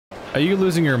Are you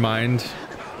losing your mind?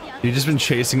 You've just been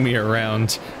chasing me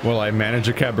around while I manage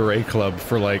a cabaret club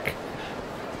for like,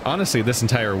 honestly, this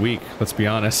entire week, let's be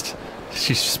honest.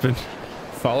 She's just been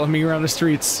following me around the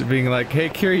streets, being like, hey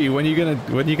Kiryu, when you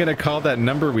gonna call that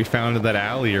number we found in that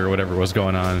alley or whatever was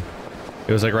going on?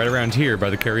 It was like right around here by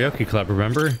the karaoke club,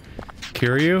 remember?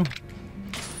 Kiryu?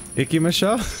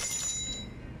 Ikimasho?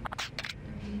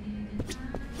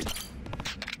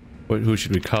 Who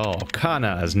should we call?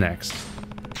 Kana is next.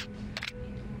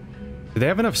 Do they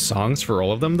have enough songs for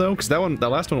all of them though? Because that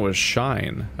last one was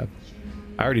Shine.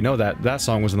 I already know that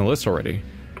song was on the list already.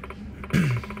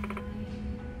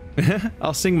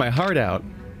 I'll sing my heart out.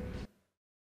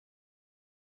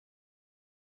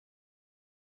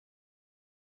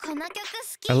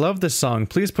 I love this song.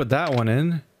 Please put that one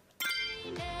in.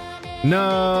 No!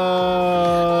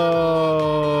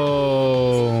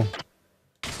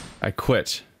 I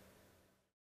quit.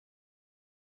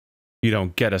 You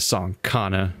don't get a song,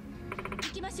 Kana.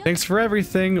 Thanks for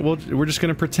everything. We're just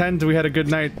gonna pretend we had a good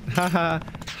night. Haha.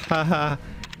 Haha.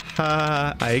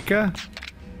 Ha. Aika?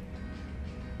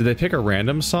 Did they pick a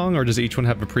random song, or does each one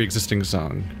have a pre-existing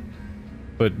song?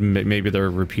 But maybe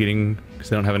they're repeating because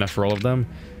they don't have enough for all of them?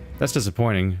 That's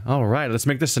disappointing. Alright, let's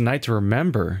make this a night to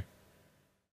remember.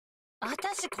 I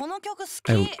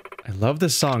love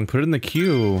this song. Put it in the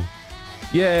queue.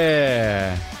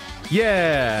 Yeah!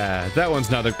 Yeah! That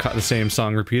one's not the same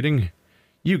song repeating.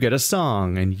 You get a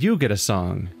song, and you get a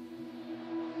song.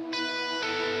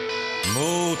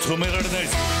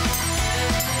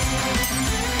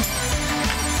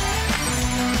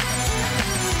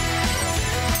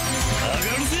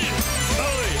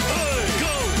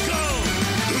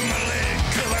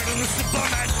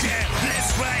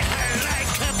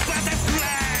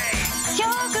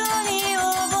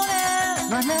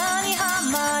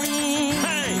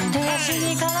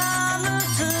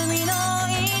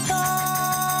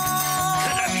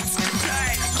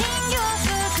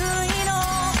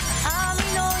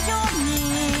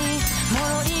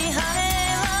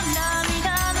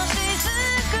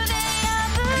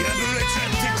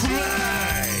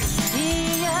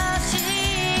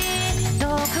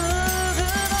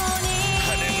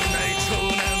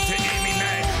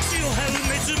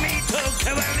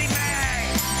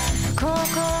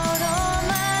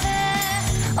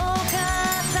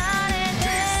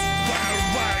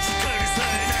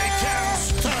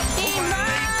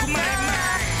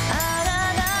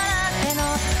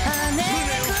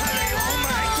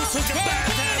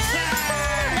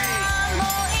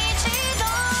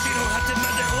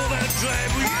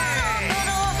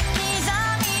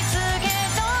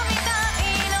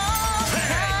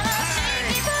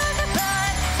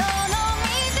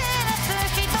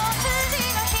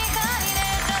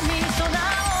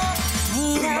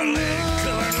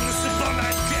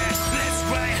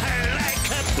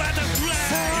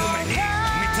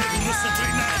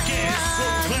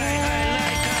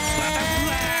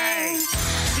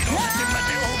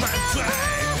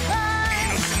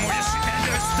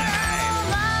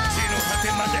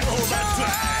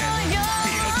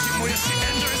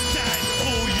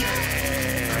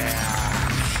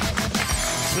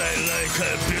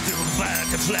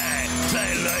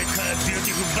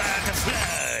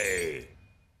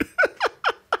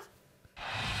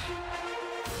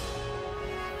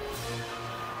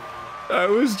 I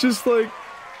was just like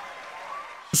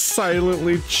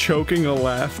silently choking a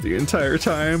laugh the entire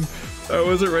time. I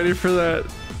wasn't ready for that.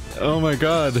 Oh my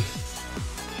god.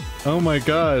 Oh my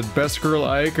god. Best Girl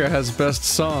Aika has best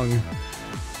song.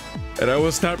 And I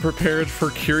was not prepared for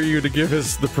Kiryu to give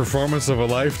the performance of a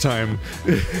lifetime.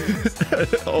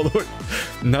 Although,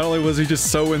 not only was he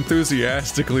just so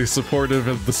enthusiastically supportive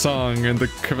of the song, and the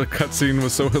cutscene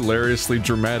was so hilariously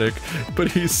dramatic,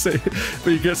 but you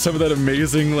get some of that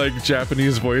amazing, like,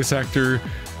 Japanese voice actor,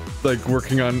 like,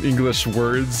 working on English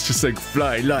words, just like,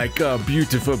 fly like a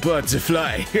beautiful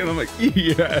butterfly. And I'm like,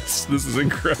 yes, this is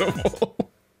incredible.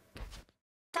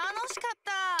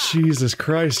 Jesus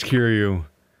Christ, Kiryu.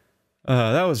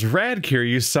 That was rad,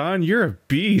 Kiryu-san. You're a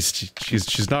beast.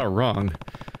 She's not wrong.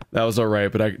 That was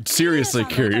alright, but seriously,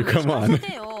 Kiryu, come on.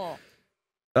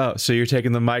 Oh, so you're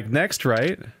taking the mic next,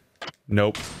 right?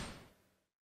 Nope.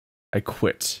 I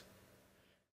quit.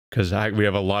 Because we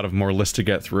have a lot of more lists to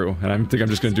get through, and I think I'm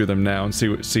just gonna do them now and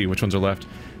see which ones are left.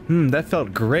 That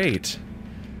felt great.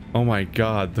 Oh my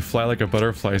god, the Fly Like a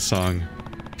Butterfly song.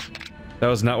 That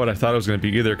was not what I thought it was going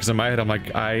to be either, because in my head I'm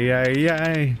like,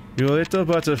 ay, you little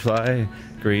butterfly,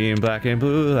 green, black, and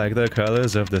blue like the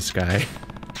colors of the sky.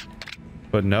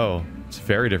 But no, it's a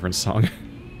very different song.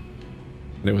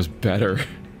 And it was better.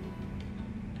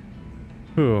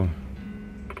 Ooh.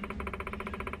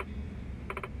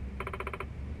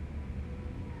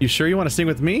 You sure you want to sing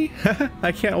with me?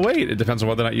 I can't wait. It depends on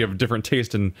whether or not you have different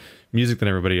taste in music than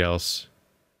everybody else.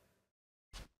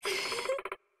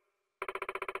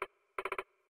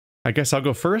 I guess I'll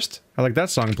go first. I like that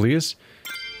song, please.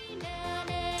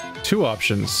 2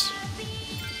 options.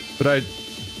 But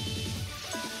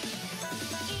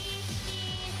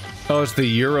oh, it's the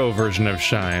Euro version of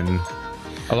Shine.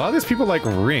 A lot of these people like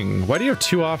Ring. Why do you have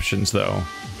 2 options, though?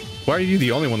 Why are you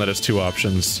the only one that has 2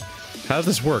 options? How does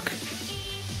this work?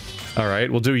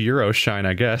 Alright, we'll do Euro Shine,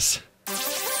 I guess.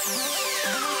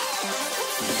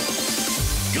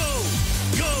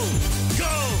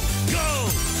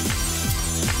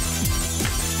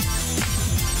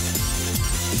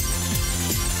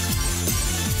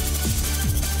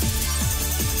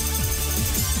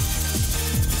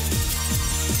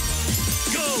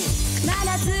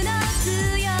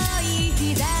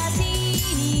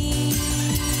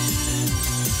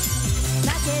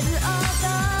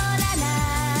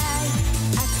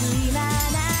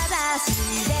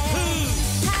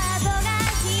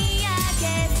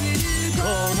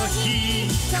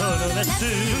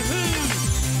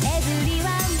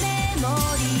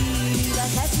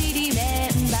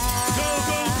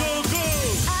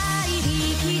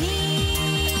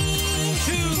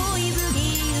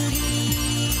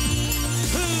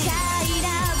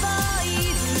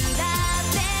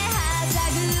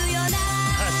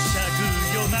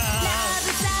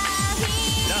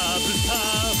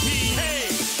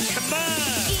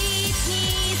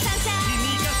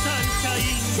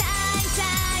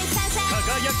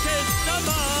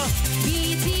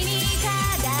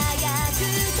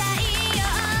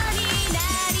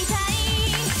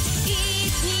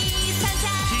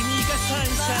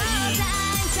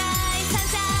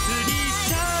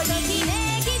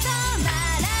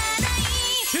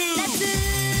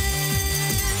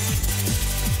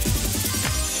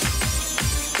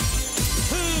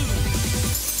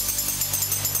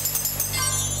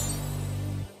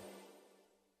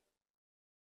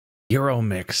 Euro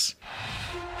mix.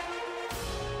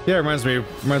 Yeah, it reminds me of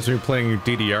playing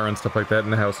DDR and stuff like that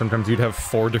in the house. Sometimes you'd have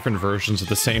 4 different versions of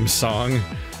the same song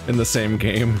in the same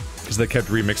game because they kept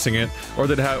remixing it,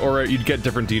 or you'd get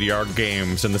different DDR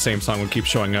games and the same song would keep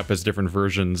showing up as different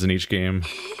versions in each game.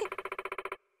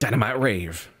 Dynamite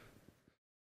Rave.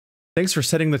 Thanks for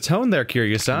setting the tone there,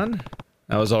 Kiryu-san.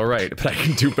 That was all right, but I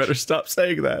can do better. Stop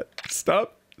saying that.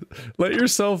 Stop. Let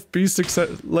yourself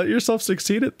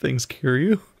succeed at things,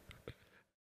 Kiryu.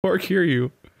 Poor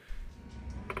Kiryu.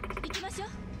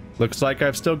 Looks like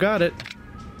I've still got it.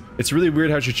 It's really weird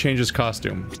how she changes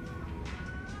costume.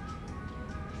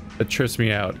 It trips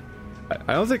me out.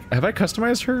 I don't think... Have I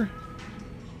customized her?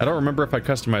 I don't remember if I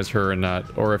customized her or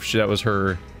not, or if that was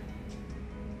her...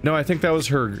 No, I think that was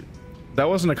her... That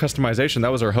wasn't a customization,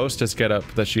 that was her hostess getup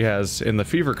that she has in the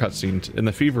Fever cutscene, in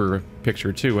the Fever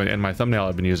picture too, and my thumbnail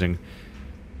I've been using.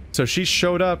 So she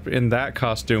showed up in that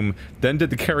costume, then did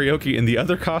the karaoke in the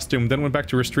other costume, then went back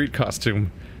to her street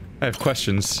costume. I have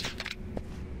questions.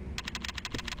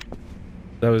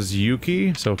 That was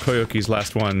Yuki, so Koyoki's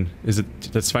last one.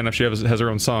 Let's find out if she has her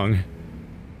own song.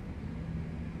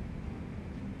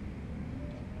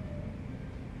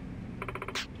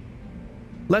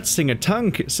 Let's sing a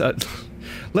ton, Kiryu-san.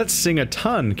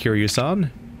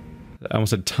 I almost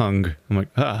said tongue. I'm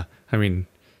like, I mean,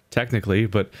 technically,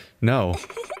 but no.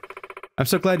 I'm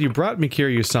so glad you brought me,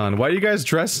 Kiryu-san. Why do you guys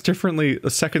dress differently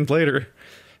a second later?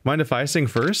 Mind if I sing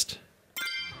first?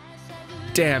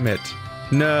 Damn it.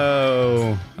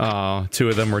 No. Aw, 2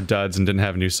 of them were duds and didn't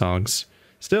have new songs.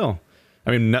 Still.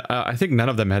 I mean, I think none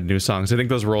of them had new songs. I think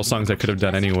those were all songs I could have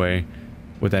done anyway.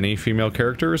 With any female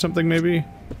character or something, maybe?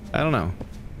 I don't know.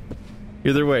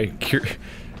 Either way,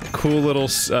 cool little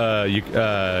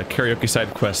karaoke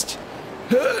side quest.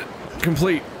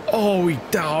 Complete. Oh,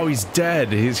 he's dead.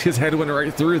 His head went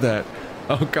right through that.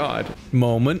 Oh god.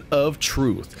 Moment of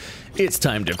truth. It's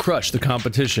time to crush the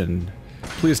competition.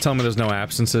 Please tell me there's no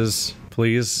absences,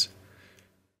 please.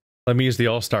 Let me use the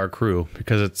all-star crew,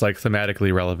 because it's like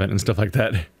thematically relevant and stuff like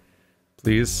that.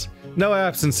 Please. No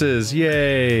absences,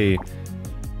 yay!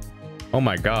 Oh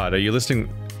my god, are you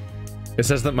listening? It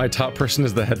says that my top person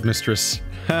is the headmistress.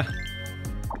 Ha!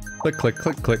 Click, click,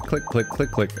 click, click, click, click,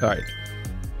 click, click. Alright.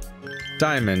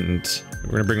 Diamond.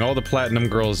 We're gonna bring all the platinum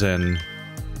girls in.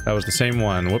 That was the same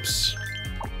one. Whoops.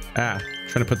 Ah,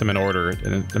 trying to put them in order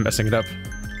and I'm messing it up.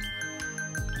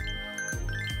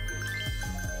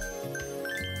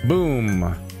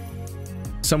 Boom.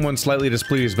 Someone slightly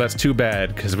displeased, but that's too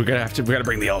bad because we gotta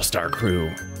bring the all-star crew,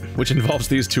 which involves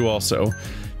these 2 also,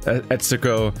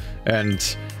 Etsuko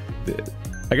and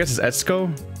I guess it's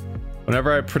Etsuko.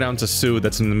 Whenever I pronounce a su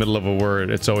that's in the middle of a word,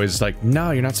 it's always like,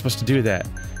 no, you're not supposed to do that.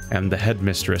 And the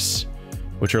headmistress,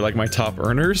 which are like my top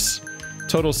earners.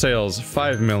 Total sales,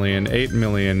 5 million, 8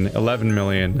 million, 11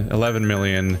 million, 11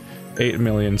 million, 8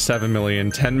 million, 7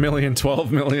 million, 10 million,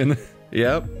 12 million.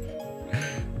 Yep.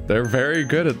 They're very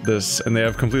good at this, and they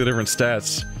have completely different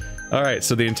stats. Alright,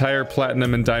 so the entire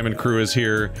Platinum and Diamond crew is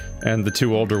here, and the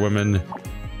 2 older women.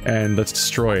 And let's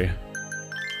destroy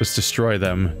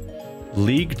them.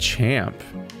 League Champ.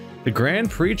 The Grand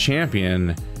Prix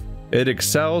Champion. It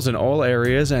excels in all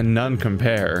areas and none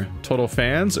compare. Total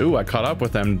fans? Ooh, I caught up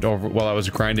with them while I was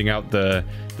grinding out the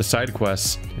side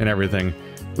quests and everything.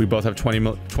 We both have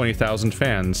 20,000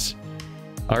 fans.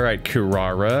 Alright,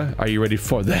 Kurara, are you ready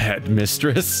for the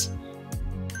headmistress?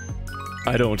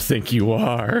 I don't think you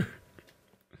are.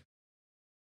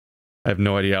 I have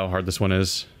no idea how hard this one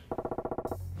is.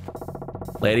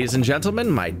 Ladies and gentlemen,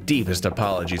 my deepest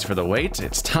apologies for the wait.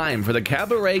 It's time for the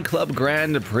Cabaret Club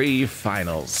Grand Prix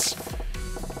Finals.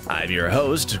 I'm your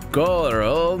host,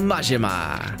 Goro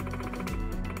Majima.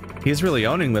 He's really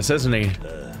owning this, isn't he?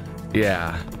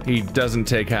 Yeah, he doesn't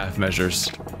take half measures.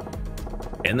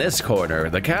 In this corner,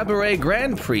 the Cabaret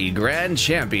Grand Prix Grand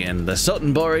Champion, the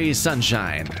Sotenbori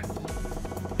Sunshine.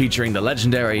 Featuring the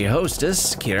legendary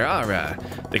hostess, Kirara,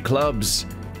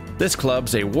 this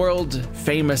club's a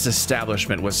world-famous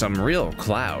establishment with some real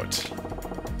clout.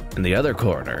 In the other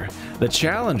corner, the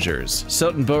challengers,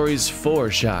 Sotenbori's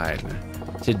Foreshine.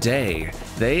 Today,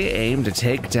 they aim to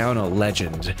take down a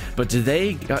legend, but do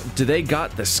they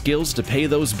got the skills to pay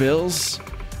those bills?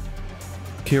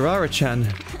 Kirara-chan,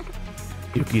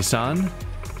 Yuki-san,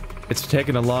 it's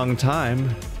taken a long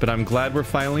time, but I'm glad we're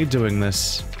finally doing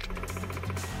this.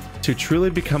 To truly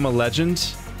become a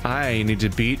legend, I need to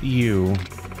beat you.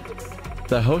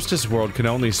 The hostess world can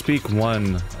only speak of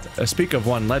one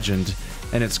legend,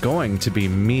 and it's going to be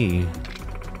me.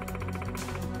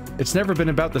 It's never been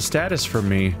about the status for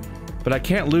me, but I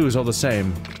can't lose all the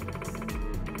same.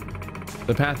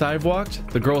 The path I've walked,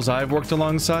 the girls I've worked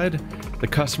alongside, the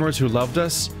customers who loved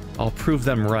us, I'll prove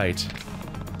them right.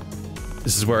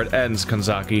 This is where it ends,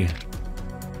 Kanzaki.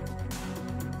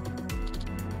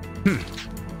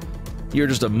 You're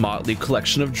just a motley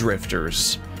collection of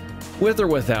drifters. With or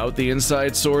without the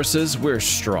inside sources, we're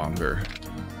stronger.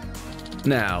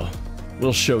 Now,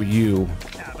 we'll show you.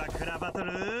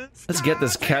 Let's get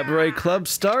this Cabaret Club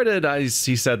started.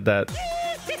 He said that.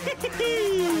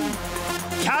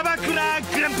 Cabaret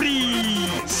Grand Prix!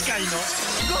 司会の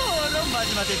Goro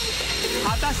Majimaです。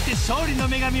果たして勝利の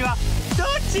女神はど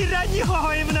ちらに微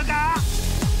笑むのか。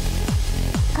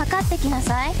かかってきな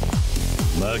さい。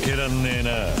負けらんねえ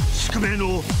な。宿命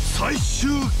の最終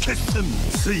決戦。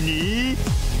ついに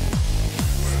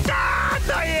スター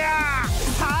トや。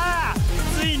さあ、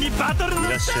ついにバトル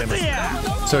のスタートや。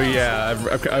So yeah,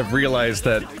 I've realized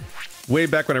that way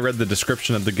back when I read the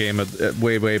description of the game,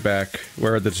 way back,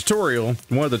 where the tutorial,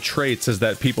 one of the traits is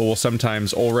that people will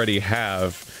sometimes already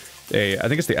have I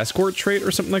think it's the escort trait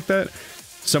or something like that.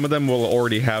 Some of them will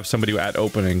already have somebody at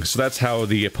opening, so that's how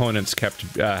the opponents kept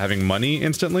having money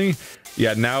instantly.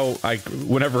 Yeah, now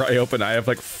whenever I open, I have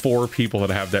like 4 people that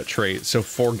have that trait, so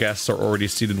 4 guests are already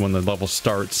seated when the level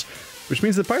starts. Which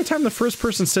means that by the time the first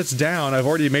person sits down, I've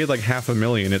already made like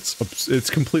 $500,000. It's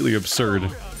completely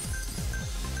absurd.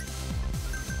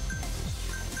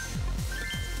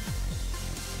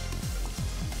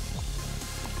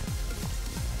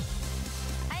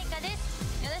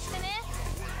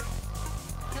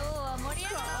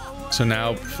 So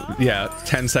now, yeah,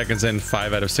 10 seconds in,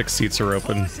 5 out of 6 seats are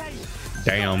open.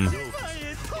 Damn.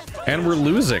 And we're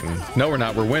losing. No, we're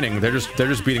not. We're winning. They're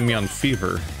just beating me on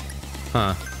fever.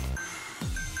 Huh.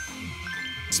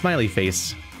 Smiley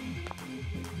face.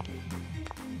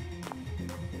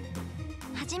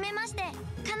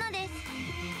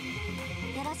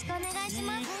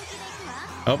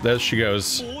 Oh, there she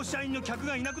goes.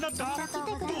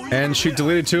 And she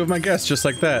deleted 2 of my guests just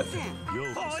like that.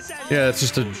 Yeah, it's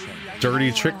just a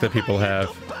dirty trick that people have.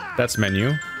 That's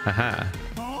menu. Haha.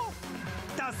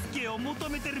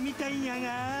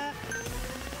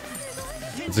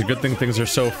 It's a good thing things are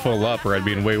so full up or I'd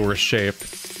be in way worse shape.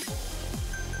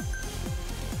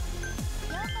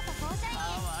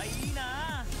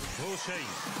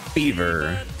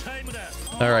 Fever.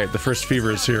 Alright, the first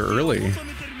fever is here early.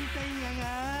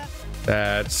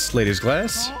 That's Ladies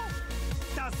Glass.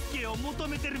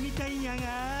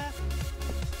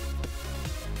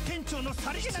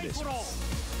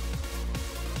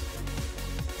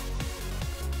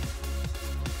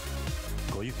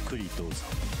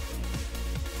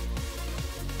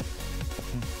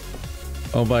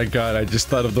 Oh my god, I just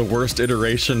thought of the worst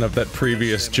iteration of that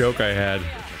previous joke I had.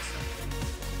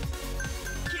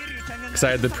 Because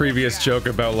I had the previous joke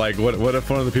about like, what if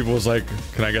one of the people was like,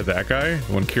 can I get that guy?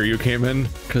 When Kiryu came in,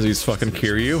 because he's fucking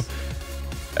Kiryu.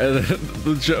 And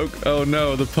the joke, oh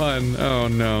no, the pun, oh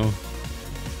no.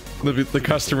 The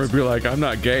customer would be like, I'm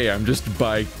not gay, I'm just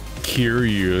by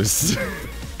Kiryu's.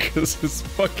 Because his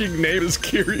fucking name is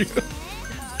Kiryu.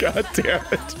 God damn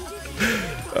it.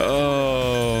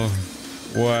 Oh,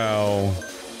 wow.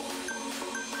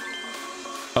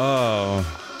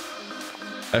 Oh.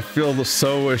 I feel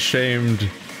so ashamed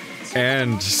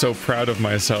and so proud of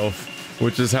myself,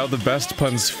 which is how the best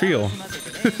puns feel.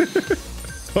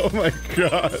 Oh my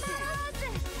god.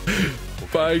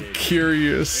 By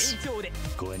Curious.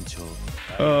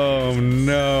 Oh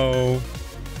no.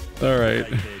 Alright.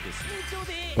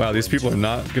 Wow, these people are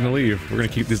not gonna leave. We're gonna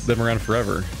keep them around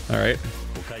forever. Alright.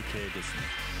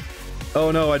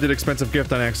 Oh no, I did expensive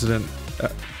gift on accident.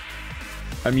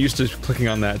 I'm used to clicking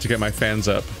on that to get my fans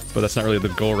up, but that's not really the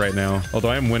goal right now. Although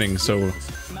I am winning, so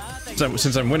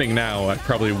since I'm winning now, I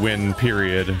probably win,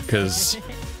 period, because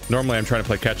normally I'm trying to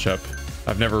play catch-up.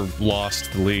 I've never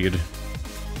lost the lead.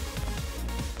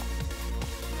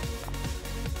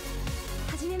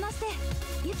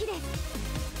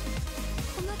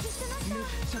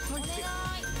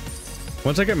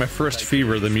 Once I get my first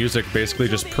fever, the music basically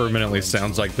just permanently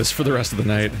sounds like this for the rest of the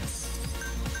night.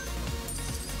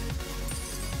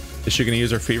 Is she gonna use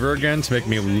her fever again to make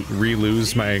me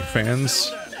re-lose my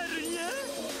fans?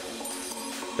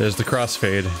 There's the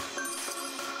crossfade.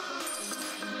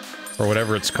 Or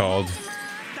whatever it's called.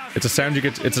 It's a sound you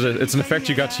get, it's an effect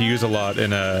you got to use a lot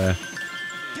in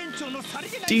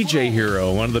DJ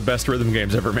Hero, one of the best rhythm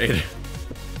games ever made.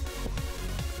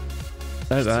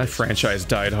 That franchise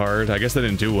died hard. I guess they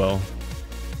didn't do well.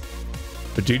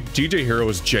 But DJ Hero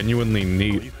was genuinely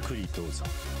neat.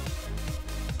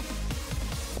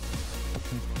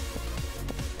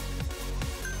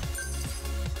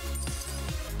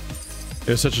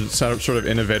 It was such a sort of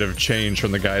innovative change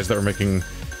from the guys that were making...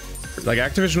 Like,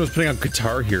 Activision was putting out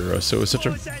Guitar Hero, so it was such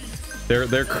a...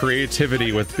 Their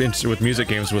creativity with music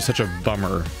games was such a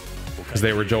bummer. Because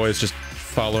they were always just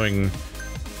following...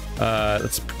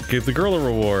 let's give the girl a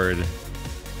reward.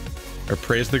 Or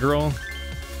praise the girl.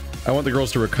 I want the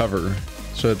girls to recover,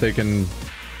 so that they can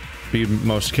be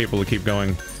most capable to keep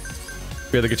going.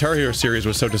 Yeah, the Guitar Hero series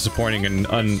was so disappointing and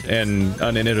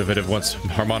uninnovative once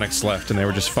Harmonix left, and they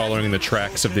were just following the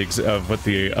tracks of what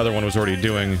the other one was already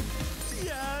doing.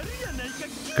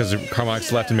 Because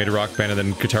Harmonix left and made a Rock Band, and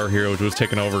then Guitar Hero was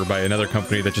taken over by another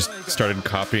company that just started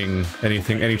copying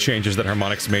any changes that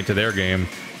Harmonix made to their game.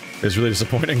 It was really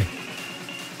disappointing.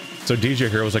 So DJ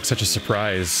Hero was like such a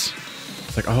surprise.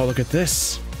 It's like, oh, look at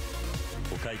this.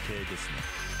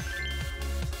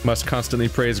 Must constantly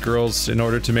praise girls in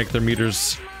order to make their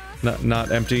meters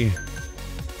not empty. I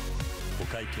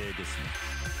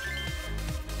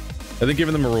think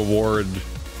giving them a reward,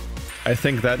 I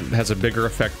think that has a bigger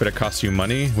effect, but it costs you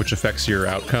money, which affects your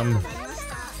outcome.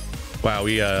 Wow,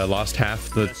 we lost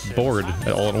half the board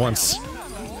all at once.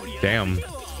 Damn.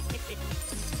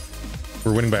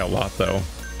 We're winning by a lot, though.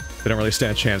 They don't really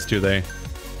stand a chance, do they?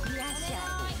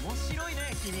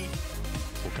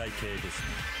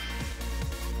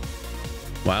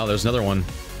 Wow, there's another one.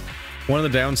 One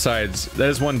of the downsides, that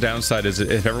is one downside, is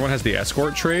if everyone has the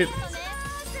escort trait,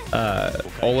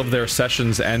 all of their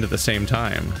sessions end at the same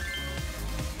time.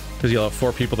 Because you'll have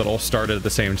 4 people that all started at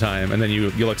the same time, and then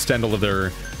you'll extend all of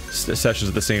their sessions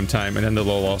at the same time, and then they'll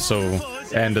also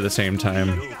end at the same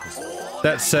time.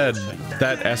 That said,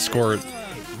 that escort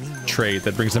trait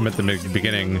that brings them at the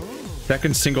beginning, that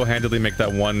can single-handedly make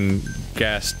that one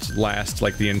guest last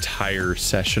like the entire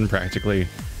session practically.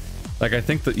 Like, I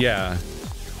think that, yeah,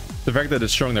 the fact that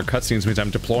it's showing their cutscenes means I'm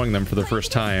deploying them for the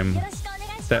first time.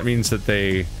 That means that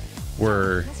they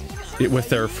were with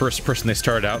their first person they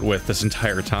started out with this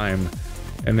entire time,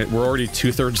 and we're already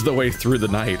 2/3 of the way through the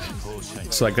night.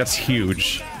 So, like, that's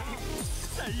huge.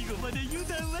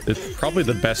 It's probably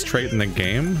the best trait in the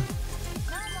game.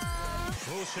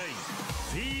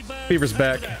 Fever's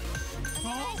back.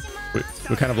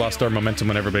 We kind of lost our momentum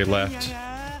when everybody left.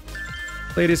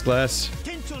 Ladies glass.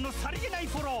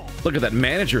 Look at that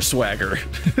manager swagger.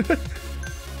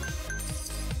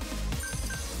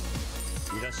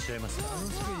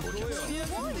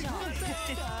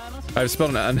 I've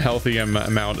spelled an unhealthy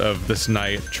amount of this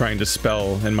night trying to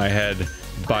spell in my head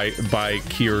by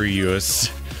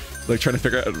curious. Like trying to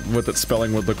figure out what that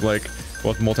spelling would look like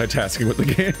while multitasking with the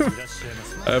game.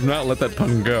 I have not let that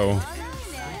pun go.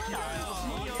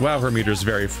 Wow, her meter's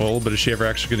very full, but is she ever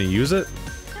actually going to use it?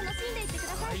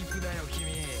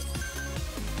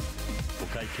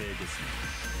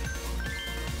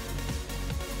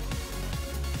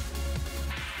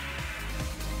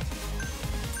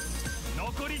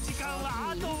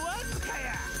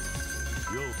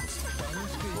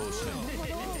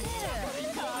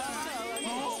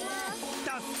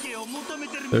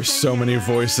 There's so many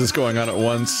voices going on at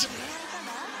once.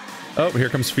 Oh, here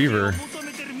comes Fever.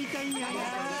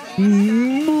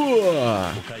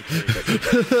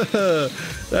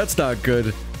 That's not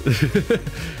good.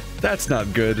 That's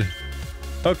not good.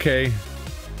 Okay.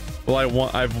 Well,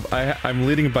 I'm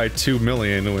leading by 2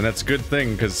 million, and that's a good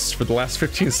thing because for the last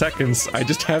 15 seconds, I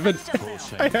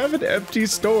have an empty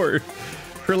store.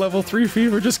 Her level 3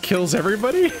 Fever just kills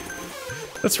everybody.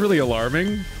 That's really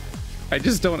alarming. I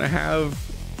just don't have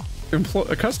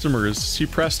customers. She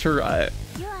pressed her.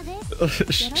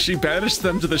 She banished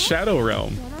them to the Shadow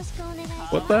Realm.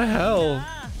 What the hell?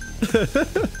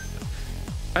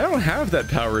 I don't have that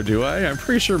power, do I? I'm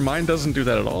pretty sure mine doesn't do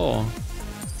that at all.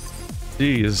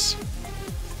 Jeez.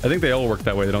 I think they all work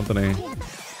that way, don't they?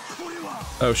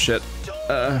 Oh shit.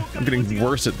 I'm getting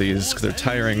worse at these because they're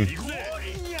tiring.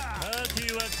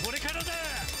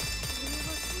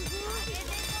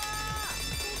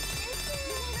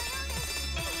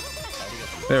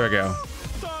 There we go.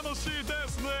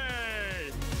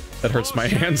 That hurts my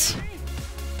hands.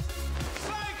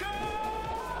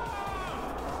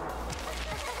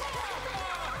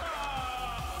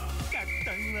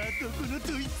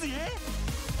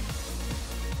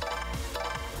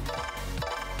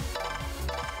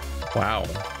 Wow.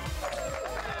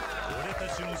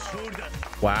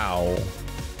 Wow.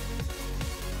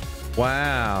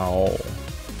 Wow.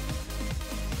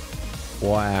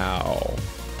 Wow.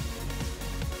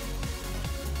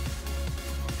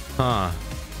 Huh.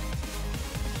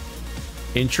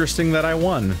 Interesting that I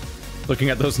won. Looking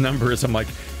at those numbers, I'm like,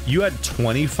 you had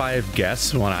 25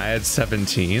 guests when I had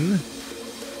 17?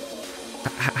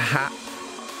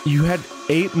 You had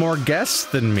 8 more guests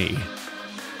than me.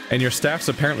 And your staff's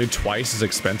apparently twice as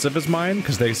expensive as mine,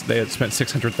 because they had spent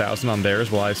 600,000 on theirs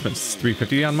while I spent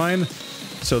 350 on mine.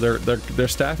 So their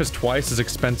staff is twice as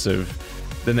expensive.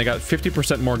 Then they got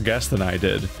 50% more guests than I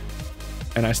did.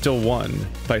 And I still won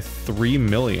by 3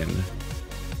 million.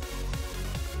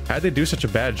 How'd they do such a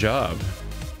bad job?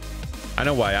 I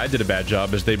know why I did a bad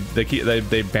job, is they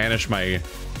banish my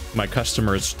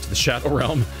customers to the Shadow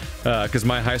Realm, because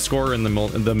my high score in the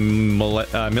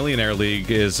Millionaire League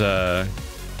is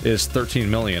 13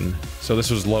 million. So this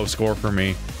was low score for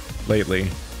me lately,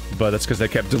 but that's because they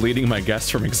kept deleting my guests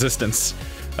from existence.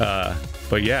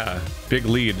 But yeah, big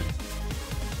lead.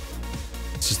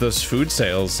 It's just those food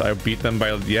sales. I beat them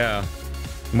by, yeah,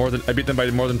 I beat them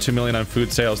by more than 2 million on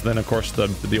food sales. Then of course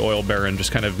the oil baron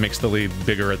just kind of makes the lead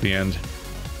bigger at the end.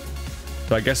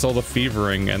 So I guess all the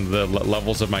fevering and the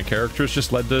levels of my characters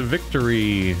just led to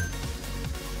victory.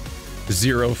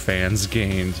 0 fans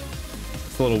gained.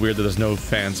 It's a little weird that there's no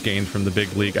fans gained from the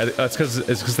big league. It's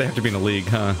because they have to be in a league,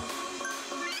 huh?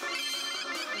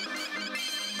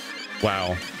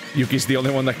 Wow. Yuki's the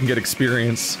only one that can get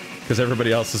experience because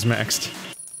everybody else is maxed.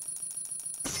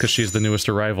 Because she's the newest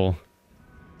arrival.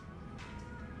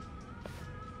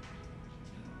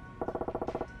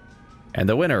 And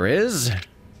the winner is...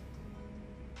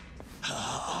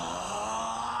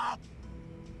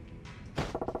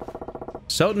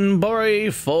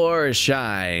 Sotenbori for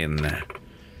Shine.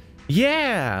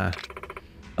 Yeah!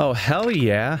 Oh, hell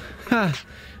yeah. Ha!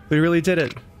 We really did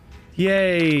it.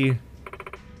 Yay!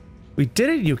 We did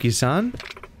it, Yuki-san.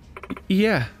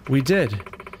 Yeah, we did.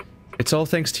 It's all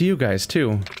thanks to you guys,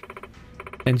 too.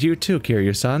 And you too,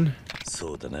 Kiryu-san.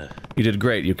 You did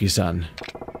great, Yuki-san.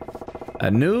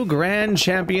 A new grand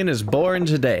champion is born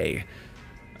today.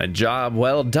 A job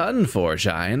well done for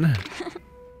Shine.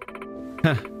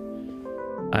 Huh.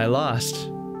 I lost,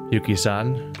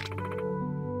 Yuki-san.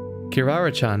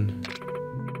 Kirara-chan.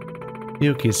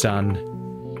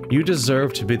 Yuki-san, you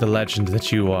deserve to be the legend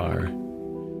that you are.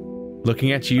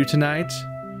 Looking at you tonight,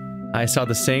 I saw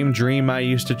the same dream I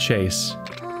used to chase.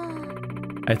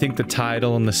 I think the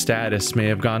title and the status may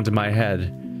have gone to my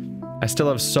head. I still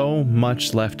have so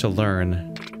much left to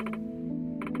learn.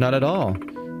 Not at all.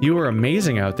 You were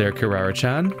amazing out there,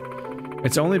 Kirara-chan.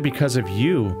 It's only because of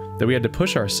you that we had to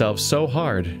push ourselves so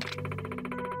hard.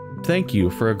 Thank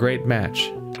you for a great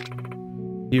match.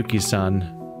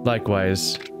 Yuki-san,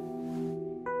 likewise.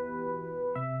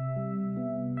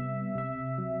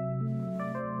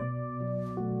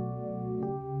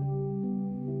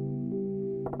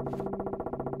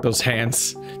 Those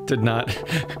hands did not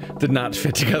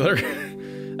fit together.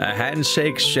 A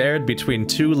handshake shared between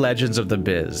 2 legends of the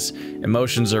biz.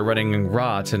 Emotions are running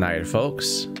raw tonight,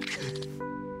 folks.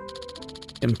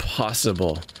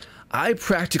 Impossible. I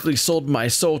practically sold my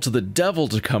soul to the devil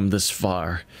to come this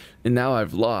far, and now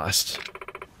I've lost.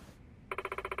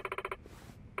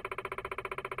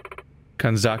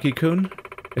 Kanzaki-kun?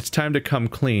 It's time to come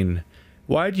clean.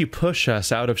 Why'd you push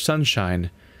us out of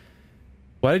sunshine?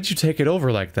 Why did you take it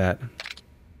over like that?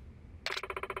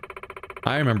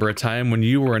 I remember a time when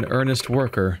you were an earnest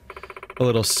worker. A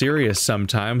little serious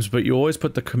sometimes, but you always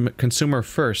put the consumer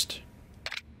first.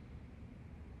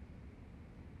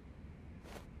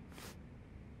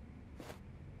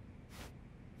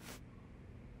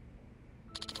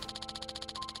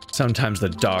 Sometimes the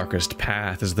darkest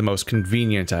path is the most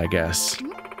convenient, I guess.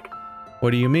 What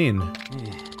do you mean?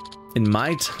 In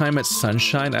my time at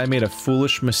Sunshine, I made a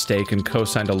foolish mistake and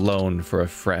co-signed a loan for a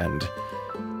friend.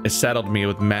 It saddled me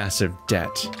with massive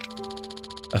debt.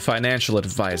 A financial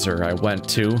advisor I went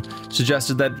to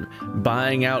suggested that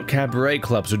buying out cabaret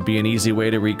clubs would be an easy way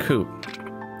to recoup.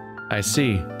 I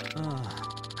see.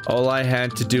 All I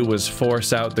had to do was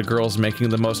force out the girls making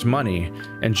the most money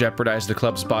and jeopardize the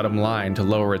club's bottom line to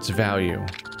lower its value.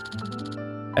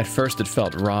 At first it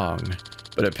felt wrong,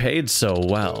 but it paid so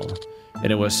well,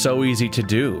 and it was so easy to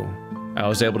do, I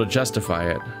was able to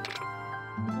justify it.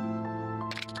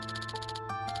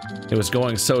 It was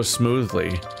going so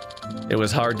smoothly, it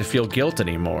was hard to feel guilt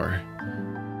anymore.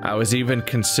 I was even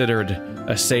considered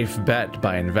a safe bet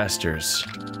by investors.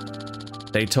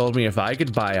 They told me if I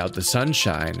could buy out the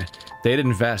Sunshine, they'd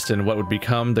invest in what would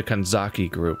become the Kanzaki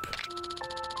Group.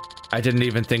 I didn't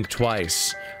even think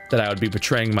twice that I would be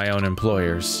betraying my own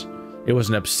employers. It was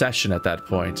an obsession at that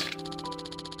point.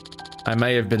 I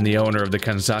may have been the owner of the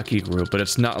Kanzaki Group, but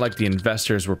it's not like the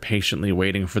investors were patiently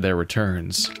waiting for their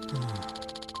returns.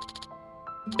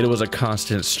 It was a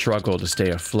constant struggle to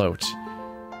stay afloat.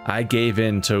 I gave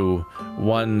in to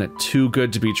one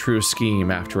too-good-to-be-true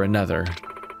scheme after another.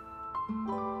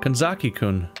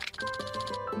 Kanzaki-kun.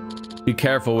 Be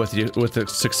careful with the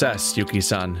success,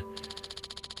 Yuki-san.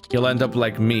 You'll end up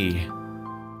like me,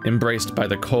 embraced by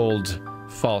the cold,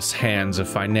 false hands of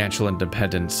financial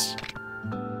independence.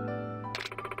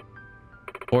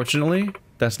 Fortunately,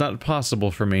 that's not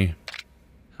possible for me.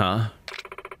 Huh?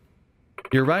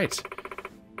 You're right.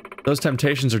 Those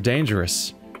temptations are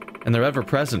dangerous, and they're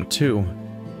ever-present, too.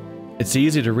 It's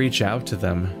easy to reach out to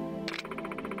them.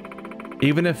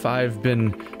 Even if I've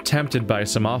been tempted by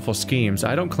some awful schemes,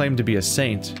 I don't claim to be a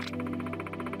saint.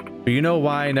 But you know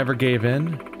why I never gave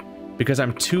in? Because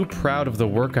I'm too proud of the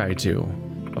work I do,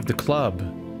 of the club,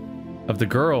 of the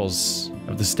girls,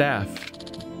 of the staff.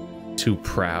 Too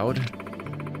proud?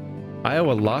 I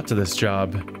owe a lot to this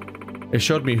job. It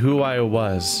showed me who I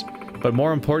was, but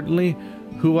more importantly,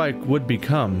 who I would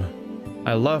become.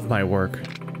 I love my work.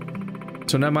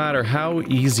 So no matter how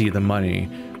easy the money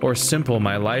or simple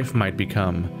my life might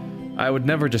become, I would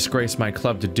never disgrace my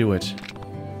club to do it.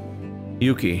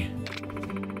 Yuki.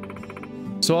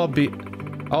 So I'll be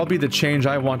the change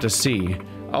I want to see.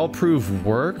 I'll prove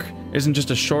work isn't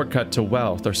just a shortcut to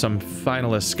wealth or some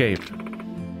final escape.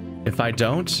 If I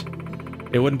don't,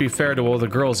 it wouldn't be fair to all the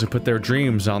girls who put their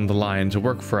dreams on the line to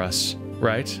work for us,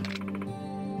 right?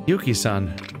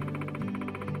 Yuki-san.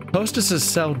 Hostesses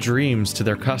sell dreams to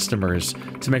their customers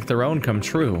to make their own come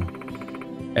true.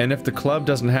 And if the club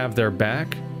doesn't have their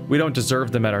back, we don't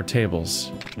deserve them at our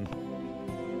tables.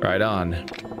 Right on.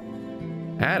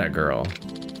 Atta girl.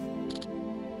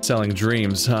 Selling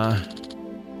dreams, huh?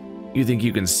 You think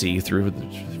you can see through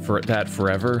that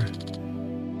forever?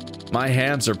 My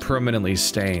hands are permanently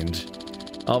stained.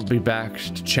 I'll be back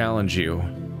to challenge you,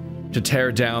 to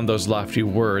tear down those lofty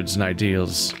words and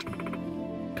ideals.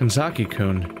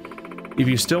 Kanzaki-kun, if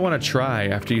you still want to try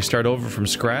after you start over from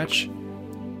scratch,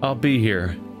 I'll be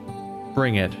here.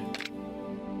 Bring it.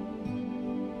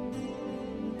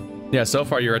 Yeah, so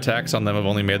far your attacks on them have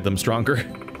only made them stronger.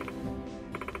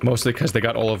 Mostly because they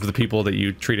got all of the people that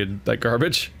you treated like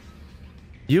garbage.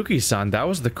 Yuki-san, that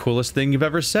was the coolest thing you've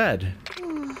ever said.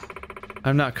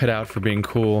 I'm not cut out for being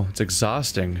cool. It's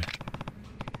exhausting.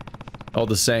 All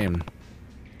the same.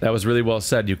 That was really well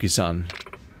said, Yuki-san.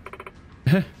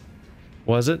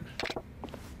 Was it?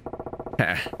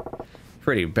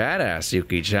 Pretty badass,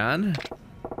 Yuki-chan.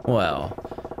 Well,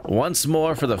 once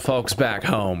more for the folks back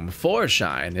home,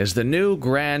 Foreshine is the new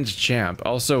grand champ.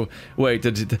 Also, wait,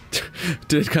 did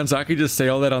Kanzaki just say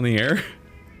all that on the air?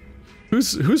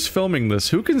 Who's filming this?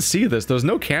 Who can see this? There's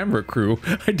no camera crew.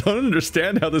 I don't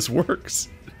understand how this works.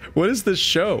 What is this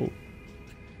show?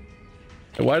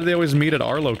 Why do they always meet at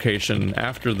our location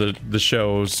after the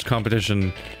show's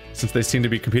competition, since they seem to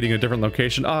be competing in a different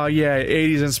location? Oh yeah,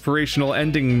 80s inspirational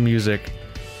ending music.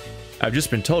 I've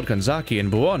just been told Kanzaki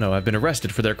and Buono have been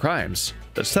arrested for their crimes.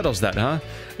 That settles that, huh?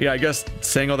 Yeah, I guess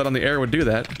saying all that on the air would do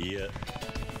that. Yeah.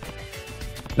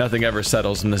 Nothing ever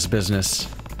settles in this business.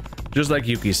 Just like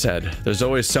Yuki said, there's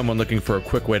always someone looking for a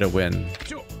quick way to win.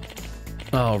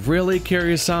 Oh, really,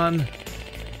 Kiryu-san?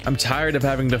 I'm tired of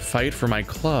having to fight for my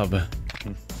club.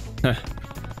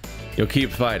 You'll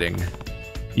keep fighting.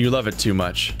 You love it too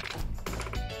much.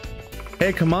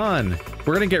 Hey, come on.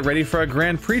 We're gonna get ready for our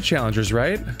Grand Prix challengers,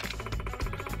 right?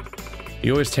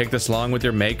 You always take this long with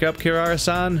your makeup,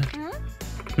 Kirara-san?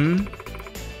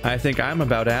 I think I'm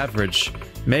about average.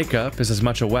 Makeup is as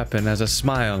much a weapon as a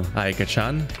smile,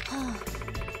 Aika-chan.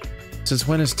 Since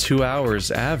when is 2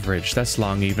 hours average? That's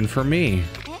long even for me.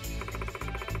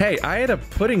 Hey, I ate a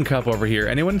pudding cup over here.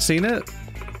 Anyone seen it?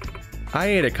 I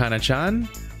ate it, Kana-chan.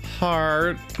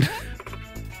 Heart.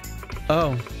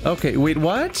 Oh, okay. Wait,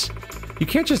 what? You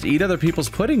can't just eat other people's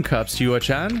pudding cups,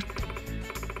 Yua-chan.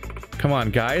 Come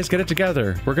on, guys, get it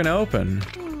together. We're gonna open.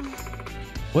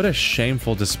 What a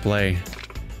shameful display.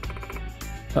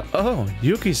 Oh,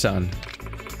 Yuki-san.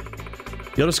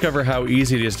 You'll discover how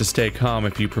easy it is to stay calm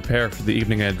if you prepare for the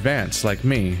evening in advance, like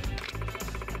me.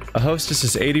 A hostess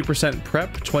is 80%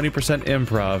 prep, 20%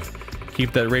 improv.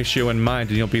 Keep that ratio in mind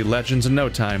and you'll be legends in no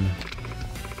time.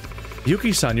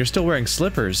 Yuki-san, you're still wearing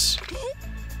slippers.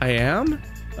 I am?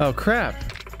 Oh, crap.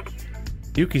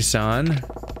 Yuki-san.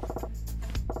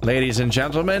 Ladies and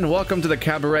gentlemen, welcome to the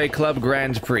Cabaret Club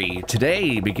Grand Prix.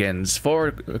 Today begins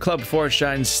Club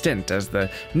 4-Shine's stint as the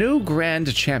new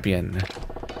Grand Champion.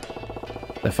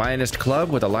 The finest club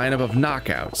with a lineup of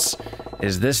knockouts.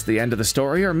 Is this the end of the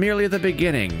story or merely the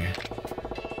beginning?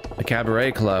 The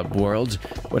Cabaret Club world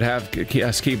would have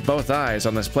us keep both eyes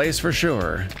on this place for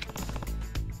sure.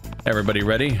 Everybody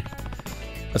ready?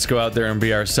 Let's go out there and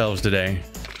be ourselves today.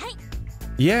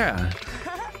 Yeah.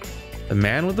 The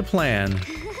man with the plan.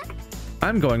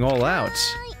 I'm going all out.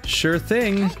 Sure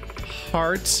thing.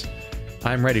 Heart.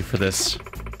 I'm ready for this.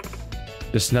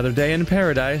 Just another day in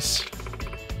paradise.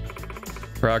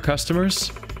 For our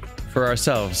customers, for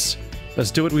ourselves. Let's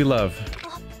do what we love.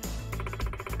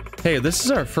 Hey, this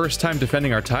is our first time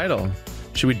defending our title.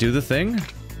 Should we do the thing?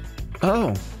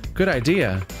 Oh, good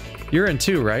idea. You're in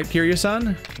too, right,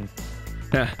 Kiryu-san?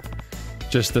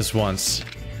 Just this once.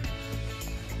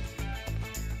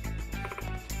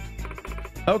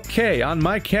 Okay, on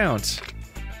my count.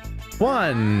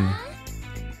 1,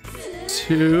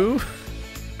 2.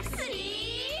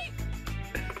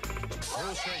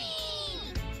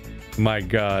 My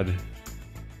god.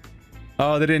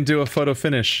 Oh, they didn't do a photo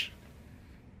finish.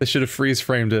 They should have freeze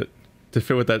framed it to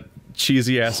fit with that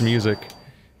cheesy ass music.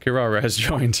 Kirara has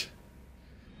joined.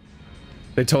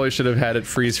 They totally should have had it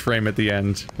freeze frame at the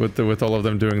end with all of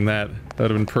them doing that. That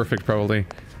would have been perfect, probably.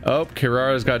 Oh,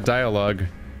 Kirara's got dialogue.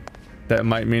 That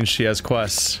might mean she has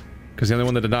quests. Because the only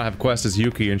one that did not have quests is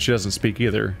Yuki, and she doesn't speak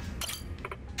either.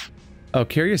 Oh,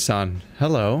 Kiryu-san.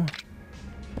 Hello.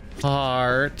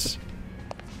 Heart.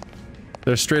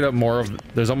 There's straight up more of...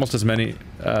 There's almost as many...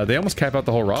 they almost cap out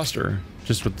the whole roster.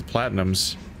 Just with the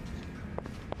platinums.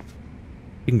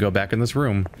 You can go back in this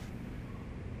room.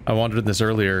 I wanted this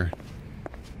earlier.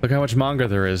 Look how much manga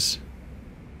there is.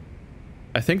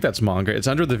 I think that's manga. It's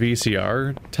under the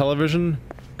VCR television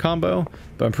combo,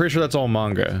 but I'm pretty sure that's all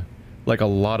manga. Like a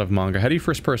lot of manga. How do you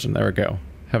first person? There we go.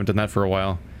 Haven't done that for a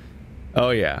while. Oh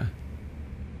yeah.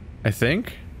 I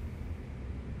think?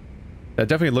 That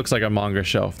definitely looks like a manga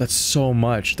shelf. That's so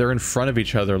much. They're in front of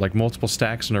each other, like multiple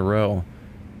stacks in a row.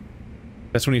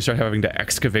 That's when you start having to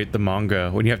excavate the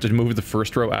manga. When you have to move the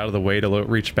first row out of the way to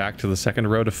reach back to the second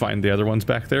row to find the other ones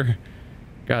back there.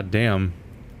 God damn.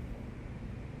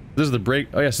 This is the break.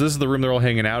 Oh yeah, so this is the room they're all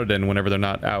hanging out in whenever they're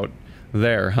not out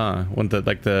there, huh? When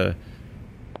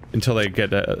until they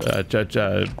get a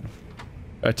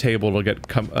table to get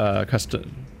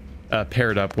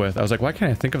paired up with. I was like, why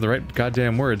can't I think of the right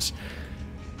goddamn words?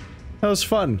 That was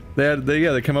fun.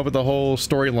 They come up with a whole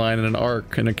storyline and an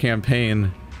arc and a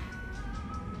campaign.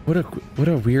 What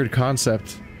a weird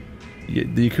concept.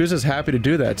 The Yakuza's happy to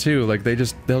do that too. Like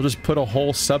they'll just put a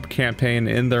whole sub campaign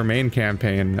in their main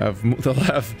campaign. They'll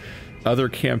have other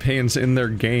campaigns in their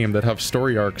game that have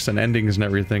story arcs and endings and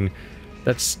everything.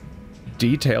 That's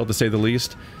detailed to say the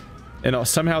least. And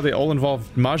somehow they all involve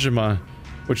Majima,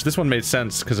 which this one made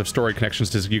sense because of story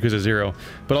connections to Yakuza 0.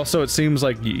 But also it seems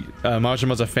like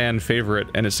Majima's a fan favorite,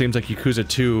 and it seems like Yakuza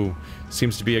 2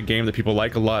 seems to be a game that people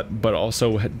like a lot, but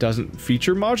also doesn't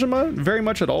feature Majima very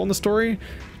much at all in the story.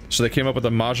 So they came up with a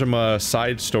Majima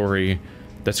side story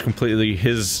that's completely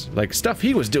his, like, stuff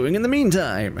he was doing in the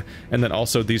meantime. And then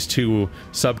also these two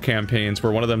sub-campaigns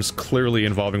where one of them's clearly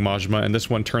involving Majima, and this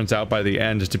one turns out by the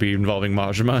end to be involving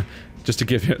Majima, just to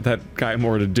give that guy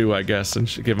more to do, I guess, and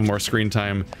give him more screen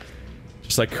time.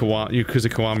 Just like Yakuza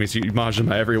Kiwami's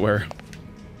Majima everywhere.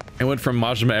 It went from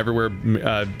Majima Everywhere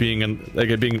being in, like,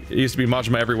 it used to be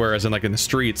Majima Everywhere as in, like, in the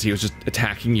streets. He was just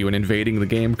attacking you and invading the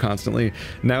game constantly.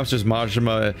 Now it's just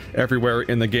Majima Everywhere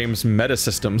in the game's meta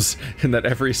systems, in that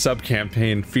every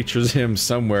sub-campaign features him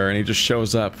somewhere and he just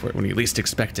shows up when you least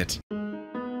expect it.